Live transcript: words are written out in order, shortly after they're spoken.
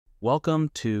Welcome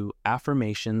to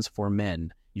Affirmations for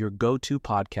Men, your go-to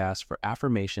podcast for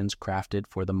affirmations crafted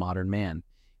for the modern man.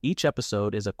 Each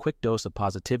episode is a quick dose of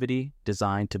positivity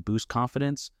designed to boost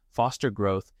confidence, foster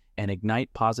growth, and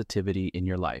ignite positivity in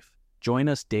your life. Join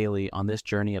us daily on this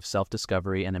journey of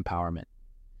self-discovery and empowerment.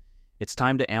 It's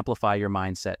time to amplify your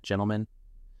mindset, gentlemen.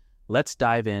 Let's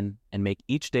dive in and make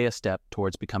each day a step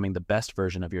towards becoming the best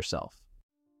version of yourself.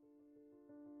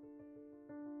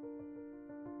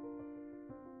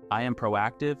 I am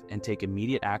proactive and take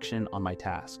immediate action on my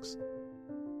tasks.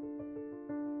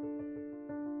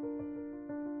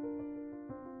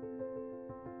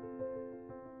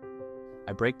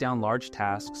 I break down large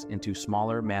tasks into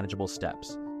smaller, manageable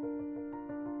steps.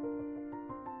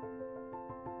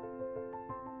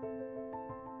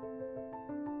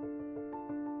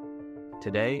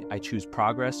 Today, I choose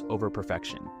progress over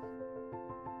perfection.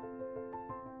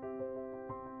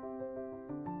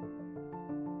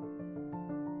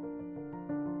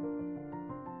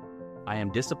 I am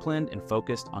disciplined and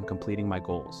focused on completing my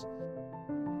goals.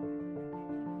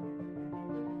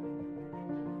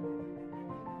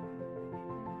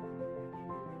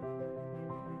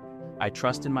 I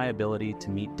trust in my ability to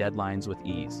meet deadlines with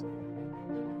ease.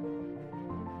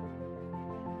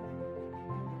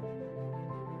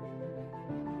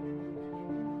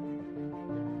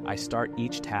 I start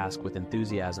each task with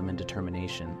enthusiasm and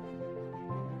determination.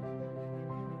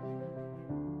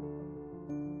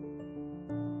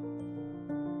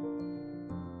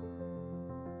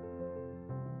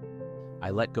 I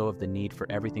let go of the need for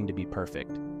everything to be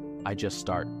perfect. I just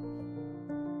start.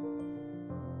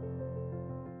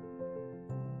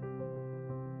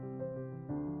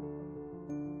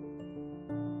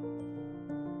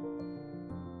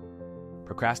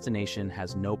 Procrastination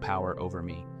has no power over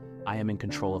me. I am in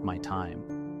control of my time.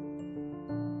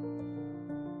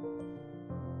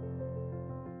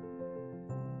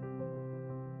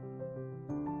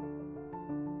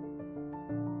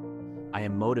 I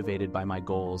am motivated by my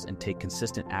goals and take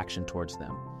consistent action towards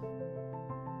them.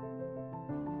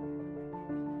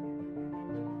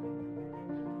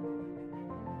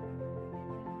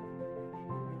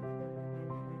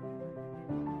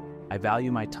 I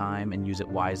value my time and use it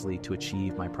wisely to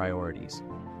achieve my priorities.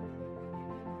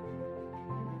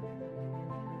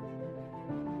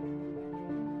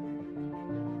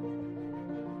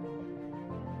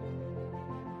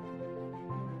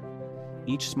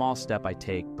 Each small step I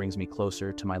take brings me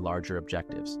closer to my larger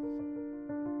objectives.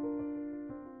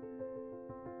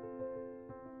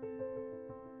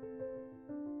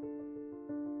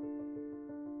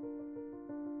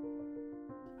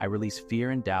 I release fear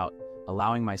and doubt,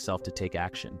 allowing myself to take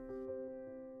action.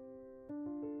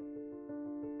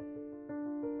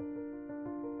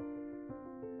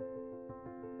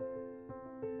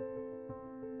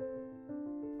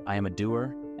 I am a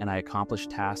doer, and I accomplish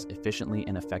tasks efficiently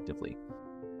and effectively.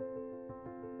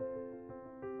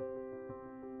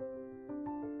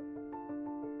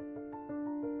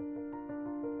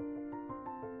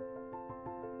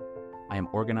 I am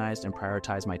organized and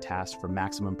prioritize my tasks for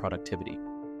maximum productivity.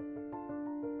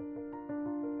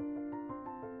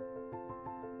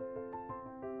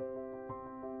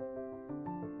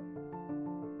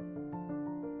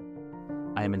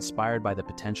 I am inspired by the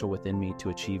potential within me to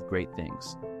achieve great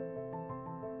things.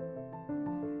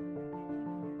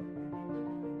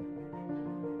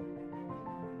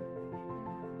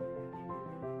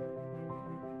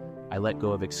 I let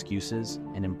go of excuses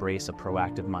and embrace a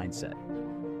proactive mindset.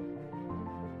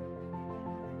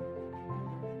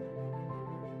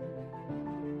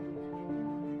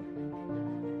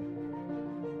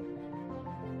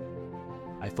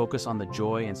 I focus on the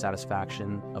joy and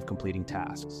satisfaction of completing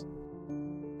tasks.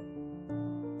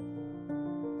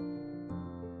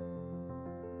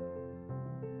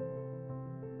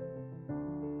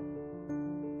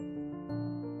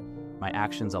 My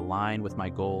actions align with my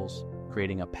goals,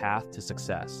 creating a path to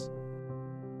success.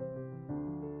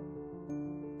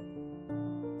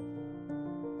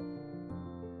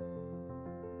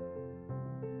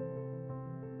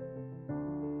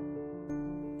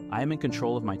 I am in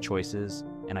control of my choices,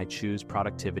 and I choose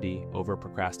productivity over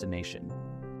procrastination.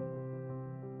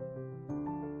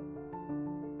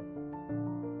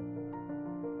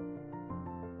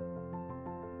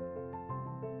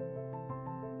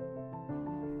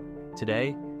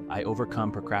 Today, I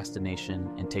overcome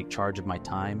procrastination and take charge of my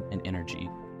time and energy.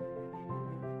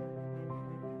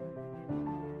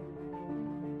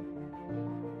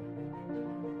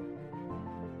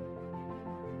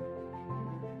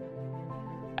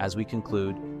 As we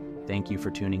conclude, thank you for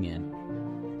tuning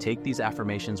in. Take these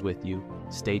affirmations with you.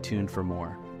 Stay tuned for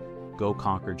more. Go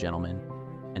conquer, gentlemen.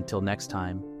 Until next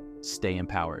time, stay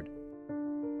empowered.